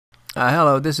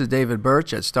Hello, this is David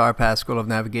Birch at StarPath School of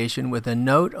Navigation with a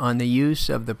note on the use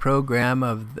of the program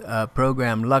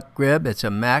LuckGrib. It's a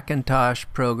Macintosh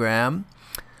program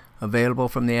available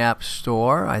from the App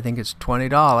Store. I think it's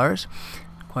 $20,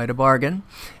 quite a bargain.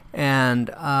 And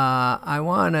I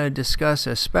want to discuss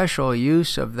a special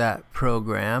use of that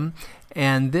program.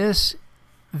 And this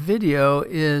video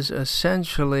is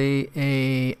essentially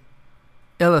a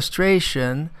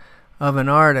illustration of an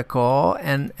article,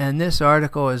 and this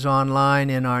article is online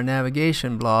in our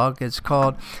navigation blog. It's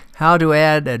called How to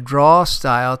Add a Draw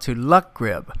Style to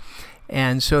LuckGrib.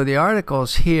 And so the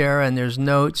article's here, and there's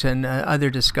notes and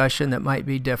other discussion that might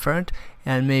be different,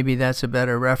 and maybe that's a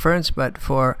better reference, but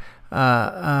for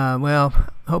well,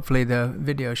 hopefully the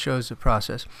video shows the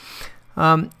process.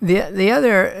 The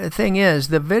other thing is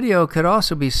the video could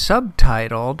also be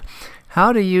subtitled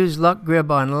How to Use LuckGrib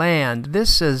on Land.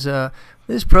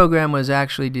 This program was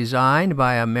actually designed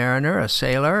by a mariner, a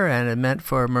sailor, and it meant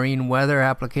for marine weather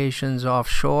applications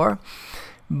offshore.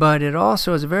 But it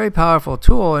also is a very powerful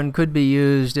tool and could be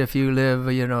used if you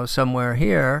live, somewhere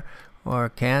here, or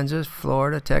Kansas,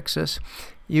 Florida, Texas.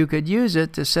 You could use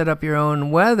it to set up your own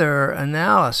weather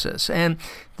analysis. And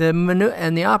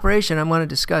the operation I'm going to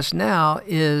discuss now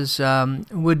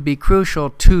would be crucial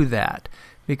to that,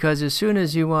 because as soon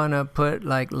as you want to put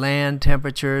like land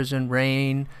temperatures and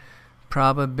rain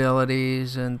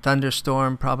probabilities and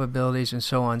thunderstorm probabilities and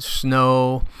so on,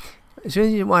 snow, as soon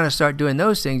as you want to start doing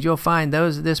those things, you'll find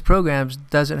this program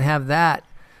doesn't have that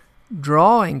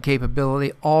drawing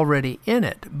capability already in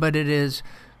it, but it is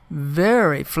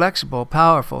very flexible,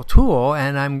 powerful tool,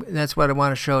 and that's what I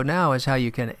want to show now, is how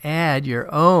you can add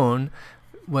your own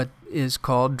what is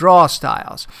called draw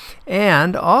styles.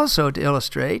 And also to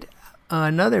illustrate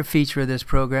another feature of this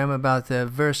program about the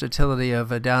versatility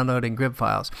of downloading GRIB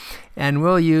files. And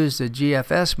we'll use the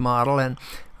GFS model, and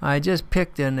I just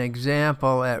picked an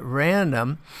example at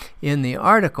random in the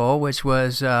article, which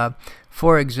was,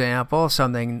 for example,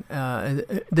 something,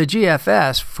 the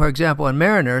GFS, for example, in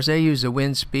mariners, they use the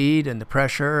wind speed and the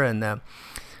pressure and the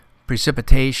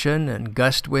precipitation and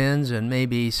gust winds and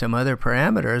maybe some other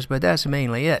parameters, but that's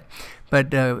mainly it.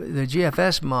 But the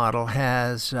GFS model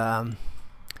has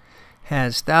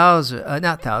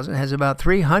about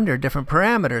 300 different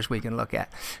parameters we can look at.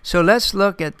 So let's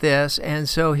look at this. And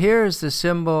so here's the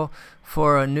symbol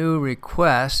for a new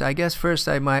request. I guess first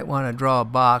I might want to draw a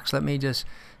box. Let me just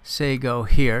say go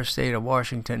here, state of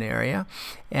Washington area.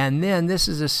 And then this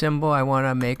is a symbol I want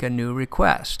to make a new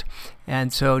request.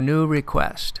 And so new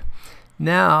request.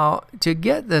 Now, to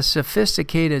get the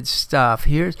sophisticated stuff,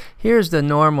 here's the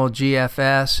normal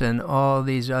GFS and all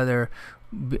these other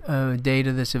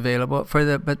data that's available.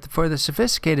 But for the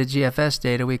sophisticated GFS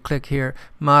data, we click here,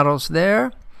 models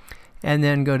there, and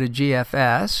then go to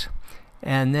GFS,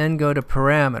 and then go to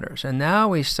parameters. And now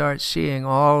we start seeing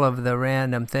all of the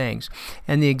random things.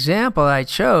 And the example I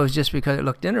chose, just because it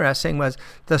looked interesting, was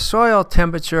the soil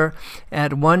temperature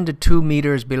at 1 to 2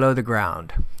 meters below the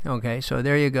ground. Okay, so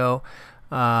there you go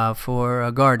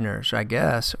for gardeners, I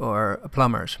guess, or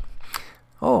plumbers.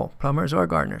 Oh, plumbers or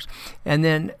gardeners. And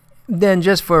then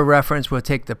just for reference, we'll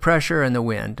take the pressure and the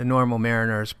wind, the normal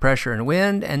mariner's pressure and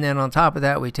wind, and then on top of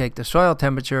that we take the soil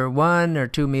temperature 1 or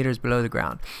 2 meters below the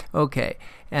ground. Okay,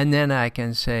 and then I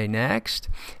can say next,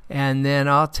 and then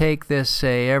I'll take this,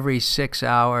 say, every 6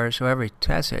 hours, so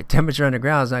temperature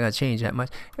underground is not going to change that much,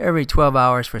 every 12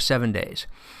 hours for 7 days.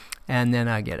 And then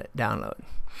I get it, download.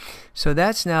 So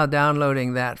that's now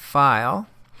downloading that file,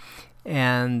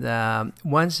 and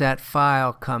once that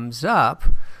file comes up,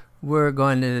 we're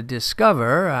going to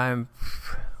discover, I'm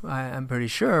pretty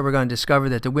sure we're going to discover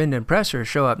that the wind and pressure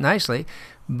show up nicely,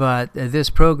 but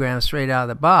this program straight out of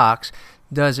the box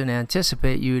doesn't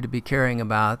anticipate you to be caring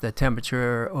about the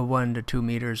temperature of 1 to 2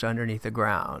 meters underneath the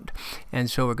ground.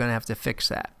 And so we're going to have to fix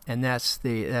that. And that's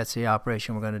the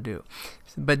operation we're going to do.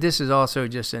 But this is also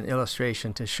just an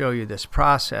illustration to show you this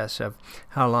process of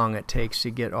how long it takes to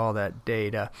get all that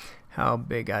data. How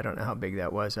big, I don't know how big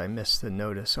that was. I missed the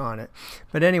notice on it.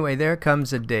 But anyway, there comes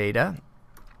the data.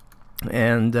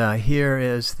 And here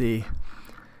is the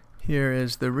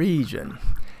region.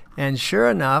 And sure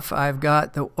enough, I've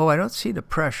got the, I don't see the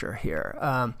pressure here.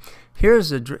 Here's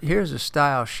the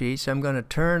style sheet. So I'm going to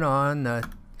turn on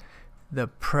the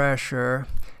pressure,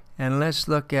 and let's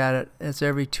look at it. It's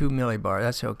every 2 millibar.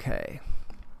 That's okay.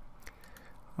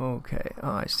 Okay.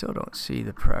 Oh, I still don't see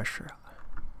the pressure.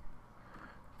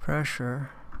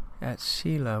 Pressure at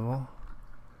sea level.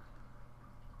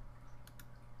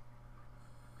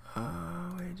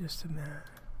 Wait just a minute.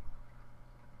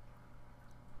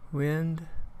 Wind.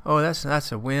 Oh,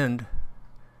 that's a wind.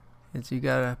 You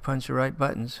gotta punch the right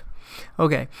buttons.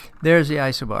 Okay, there's the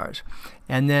isobars.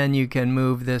 And then you can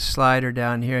move this slider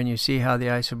down here and you see how the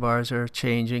isobars are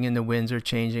changing and the winds are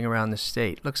changing around the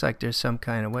state. Looks like there's some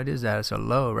kind of, what is that? It's a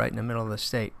low right in the middle of the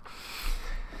state.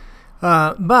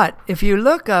 But if you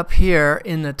look up here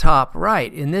in the top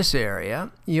right in this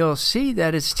area, you'll see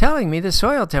that it's telling me the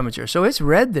soil temperature. So it's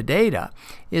read the data.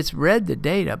 It's read the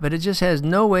data, but it just has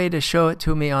no way to show it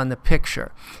to me on the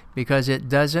picture because it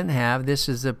doesn't have, this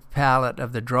is the palette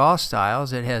of the draw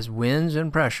styles. It has winds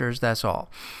and pressures, that's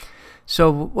all. So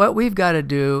what we've got to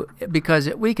do, because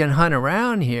we can hunt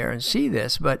around here and see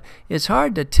this, but it's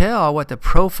hard to tell what the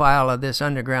profile of this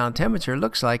underground temperature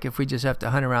looks like if we just have to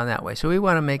hunt around that way. So we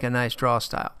want to make a nice draw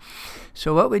style.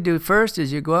 So what we do first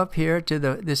is you go up here to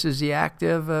this is the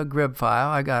active grib file.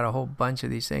 I got a whole bunch of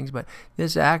these things, but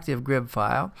this active grib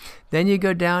file. Then you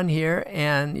go down here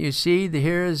and you see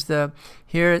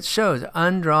here it shows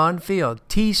undrawn field,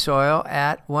 T-soil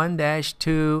at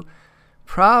 1-2,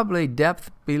 probably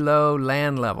depth below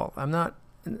land level.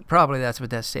 Probably that's what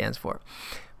that stands for.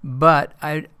 But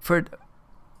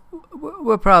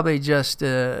we'll probably just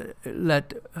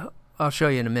I'll show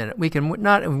you in a minute. We can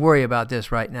not worry about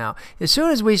this right now. As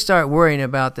soon as we start worrying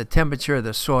about the temperature of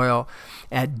the soil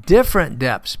at different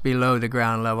depths below the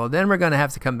ground level, then we're going to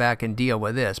have to come back and deal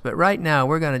with this. But right now,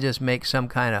 we're going to just make some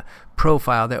kind of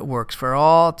profile that works for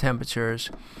all temperatures,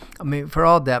 for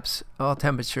all depths, all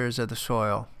temperatures of the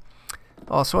soil.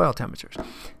 All soil temperatures.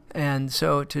 And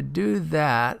so to do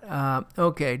that,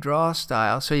 okay, draw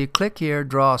style. So you click here,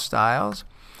 draw styles,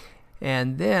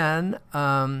 and then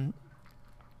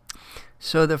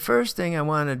so the first thing I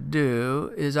want to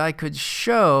do is I could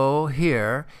show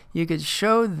here, you could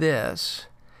show this,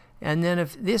 and then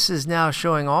if this is now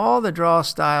showing all the draw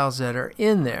styles that are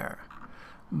in there,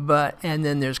 and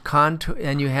then there's contour,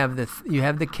 and you have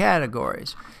the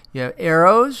categories. You have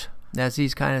arrows. That's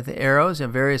these kind of arrows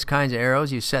and various kinds of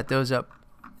arrows. You set those up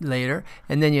later.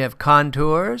 And then you have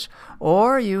contours,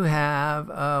 or you have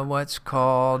what's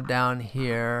called down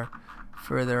here,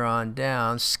 further on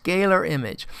down, scalar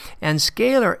image. And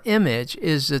scalar image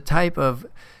is the type of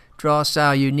draw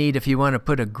style you need if you want to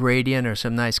put a gradient or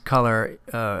some nice color,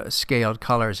 scaled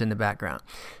colors in the background.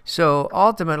 So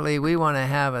ultimately, we want to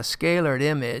have a scalared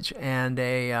image and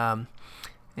a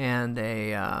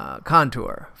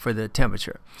contour for the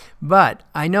temperature. But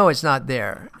I know it's not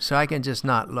there, so I can just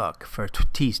not look for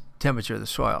temperature of the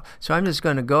soil. So I'm just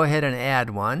going to go ahead and add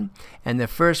one. And the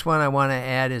first one I want to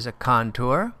add is a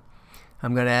contour.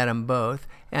 I'm going to add them both.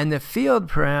 And the field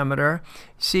parameter,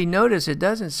 see, notice it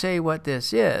doesn't say what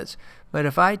this is. But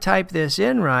if I type this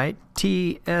in right,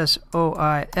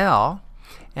 TSOIL,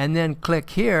 and then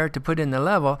click here to put in the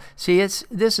level, see,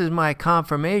 this is my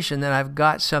confirmation that I've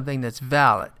got something that's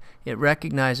valid. It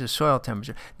recognizes soil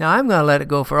temperature. Now I'm going to let it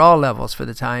go for all levels for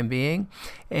the time being,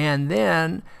 and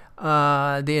then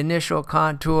the initial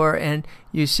contour. And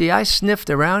you see, I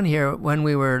sniffed around here when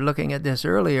we were looking at this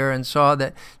earlier and saw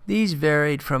that these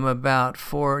varied from about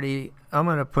 40. I'm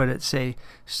going to put it, say,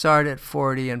 start at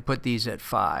 40 and put these at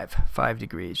 5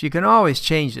 degrees. You can always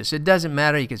change this. It doesn't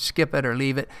matter. You can skip it or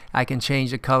leave it. I can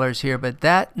change the colors here, but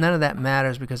none of that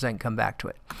matters because I can come back to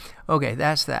it. Okay,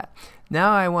 that's that.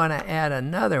 Now I want to add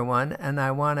another one, and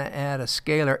I want to add a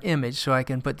scalar image so I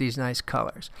can put these nice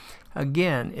colors.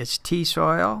 Again, it's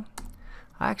T-soil.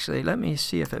 Actually, let me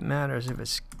see if it matters if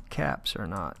it's caps or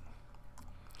not.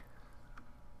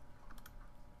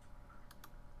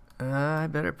 I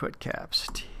better put caps.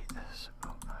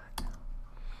 T-S-O-I-L.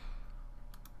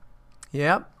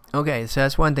 Yep. Okay, so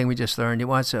that's one thing we just learned. It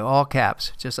wants all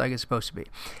caps, just like it's supposed to be.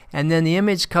 And then the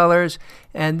image colors,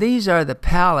 and these are the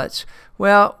palettes.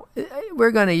 Well,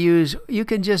 we're going to use, you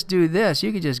can just do this.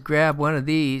 You can just grab one of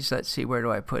these. Let's see, where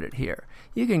do I put it here?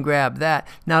 You can grab that.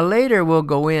 Now later we'll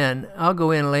go in, I'll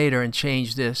go in later and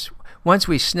change this. Once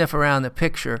we sniff around the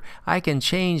picture, I can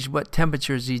change what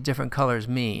temperatures these different colors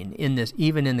mean in this,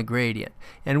 even in the gradient.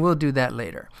 And we'll do that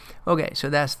later. Okay, so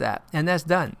that's that. And that's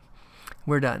done.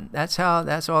 We're done. That's all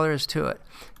there is to it.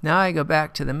 Now I go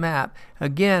back to the map.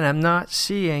 Again, I'm not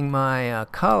seeing my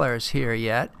colors here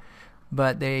yet,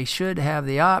 but they should have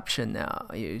the option now.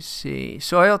 You see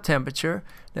soil temperature.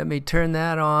 Let me turn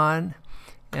that on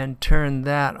and turn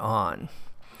that on.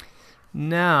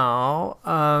 Now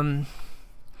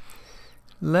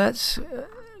let's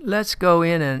go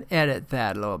in and edit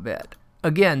that a little bit.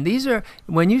 Again, these are,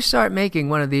 when you start making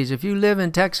one of these, if you live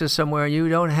in Texas somewhere and you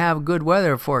don't have good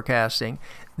weather forecasting,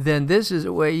 then this is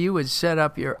the way you would set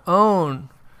up your own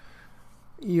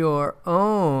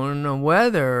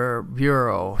weather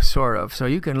bureau, sort of. So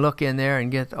you can look in there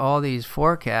and get all these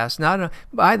forecasts.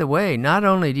 By the way, not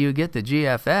only do you get the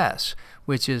GFS,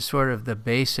 which is sort of the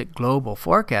basic global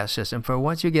forecast system. For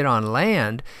once you get on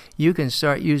land, you can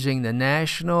start using the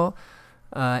national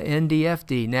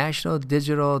NDFD, National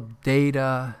Digital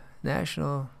Data,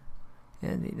 National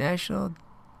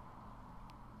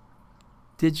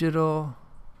Digital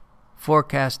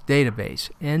Forecast Database,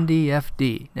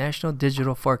 NDFD, National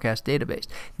Digital Forecast Database.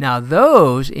 Now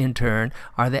those, in turn,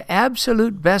 are the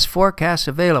absolute best forecasts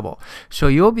available. So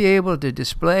you'll be able to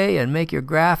display and make your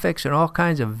graphics and all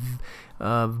kinds of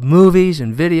movies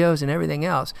and videos and everything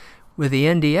else with the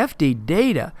NDFD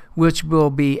data, which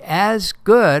will be as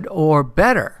good or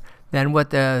better than what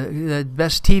the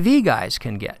best TV guys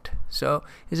can get. So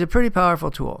it's a pretty powerful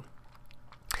tool.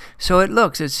 So it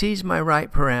sees my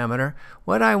right parameter.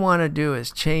 What I want to do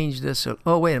is change this.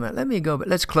 Oh, wait a minute. Let me go, but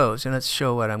let's close and let's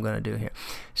show what I'm going to do here.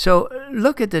 So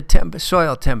look at the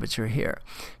soil temperature here.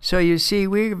 So you see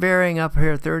we're varying up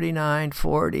here 39,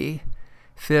 40,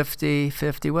 50,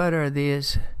 50. What are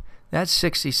these? That's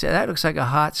 67. That looks like a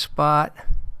hot spot.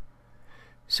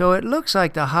 So it looks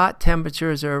like the hot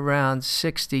temperatures are around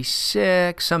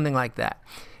 66, something like that.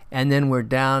 And then we're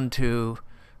down to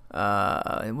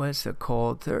what's the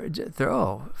cold?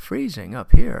 Freezing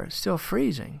up here. It's still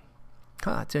freezing.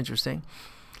 It's interesting.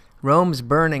 Rome's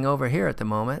burning over here at the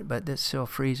moment, but it's still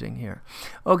freezing here.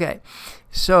 Okay,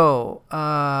 so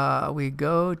we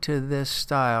go to this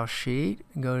style sheet,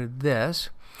 go to this,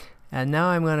 and now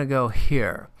I'm going to go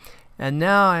here. And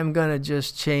now I'm going to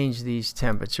just change these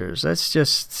temperatures. Let's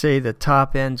just say the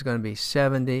top end is going to be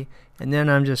 70, and then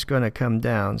I'm just going to come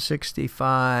down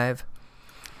 65.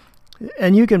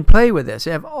 And you can play with this.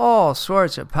 They have all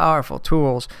sorts of powerful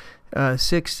tools.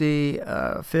 60,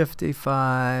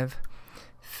 55,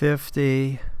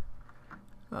 50,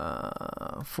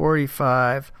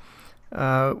 45.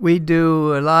 We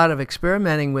do a lot of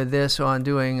experimenting with this on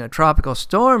doing a tropical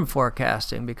storm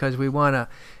forecasting because we want to,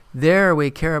 there we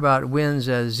care about winds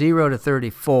 0 to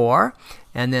 34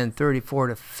 and then 34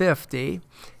 to 50.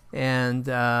 And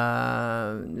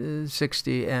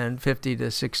 60 and 50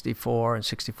 to 64 and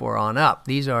 64 on up.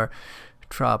 These are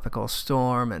tropical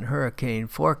storm and hurricane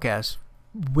forecast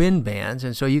wind bands,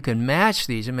 and so you can match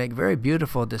these and make very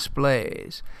beautiful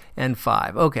displays. And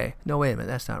 5. Okay, no, wait a minute,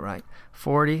 that's not right.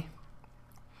 40,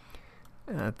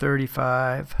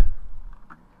 35,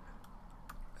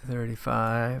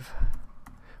 35.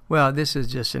 Well, this is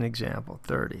just an example.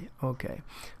 30. Okay,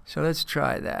 so let's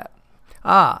try that.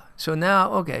 So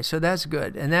now, okay, so that's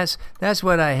good. And that's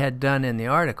what I had done in the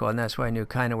article, and that's why I knew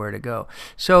kind of where to go.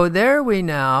 So there we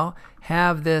now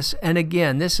have this, and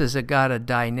again, this has got a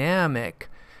dynamic,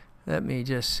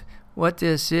 what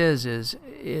this is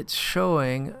it's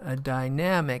showing a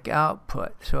dynamic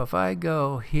output. So if I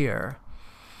go here,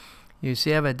 you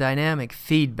see I have a dynamic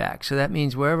feedback. So that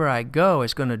means wherever I go,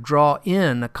 it's going to draw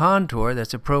in a contour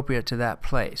that's appropriate to that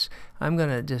place. I'm going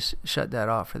to just shut that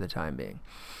off for the time being.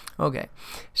 Okay,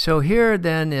 so here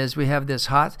then is we have these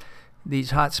hot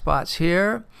spots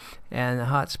here and the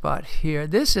hot spot here.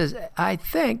 This is, I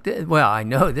think, I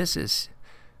know this is,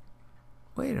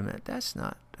 wait a minute, that's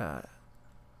not,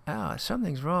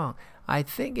 something's wrong. I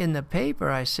think in the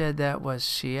paper I said that was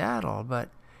Seattle, but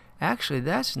actually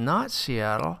that's not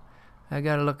Seattle. I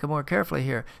got to look more carefully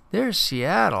here. There's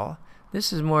Seattle.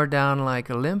 This is more down like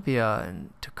Olympia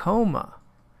and Tacoma.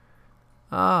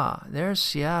 There's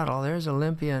Seattle, there's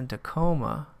Olympia and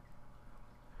Tacoma.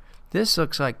 This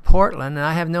looks like Portland, and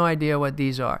I have no idea what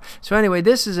these are. So anyway,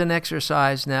 this is an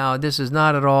exercise now. This is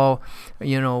not at all,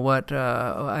 what,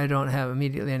 I don't have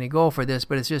immediately any goal for this,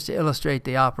 but it's just to illustrate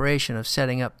the operation of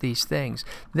setting up these things.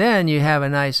 Then you have a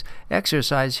nice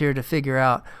exercise here to figure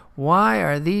out why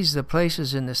are these the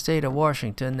places in the state of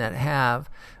Washington that have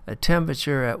a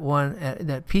temperature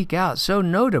that peak out so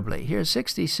notably. Here's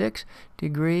 66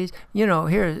 degrees.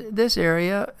 Here, this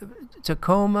area,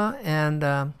 Tacoma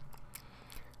and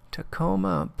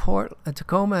Tacoma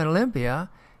and Olympia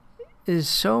is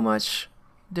so much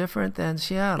different than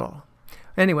Seattle.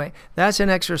 Anyway, that's an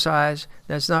exercise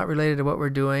that's not related to what we're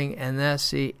doing, and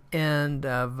that's the end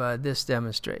of this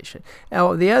demonstration.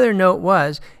 Now, the other note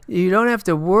was you don't have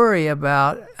to worry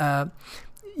about, I'm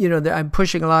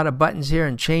pushing a lot of buttons here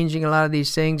and changing a lot of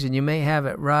these things, and you may have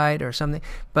it right or something,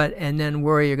 and then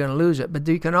worry you're going to lose it. But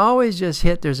you can always just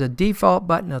hit, there's a default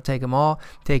button, it'll take them all,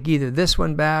 take either this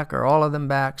one back or all of them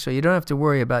back, so you don't have to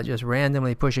worry about just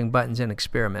randomly pushing buttons and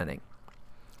experimenting.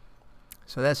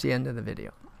 So that's the end of the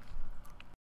video.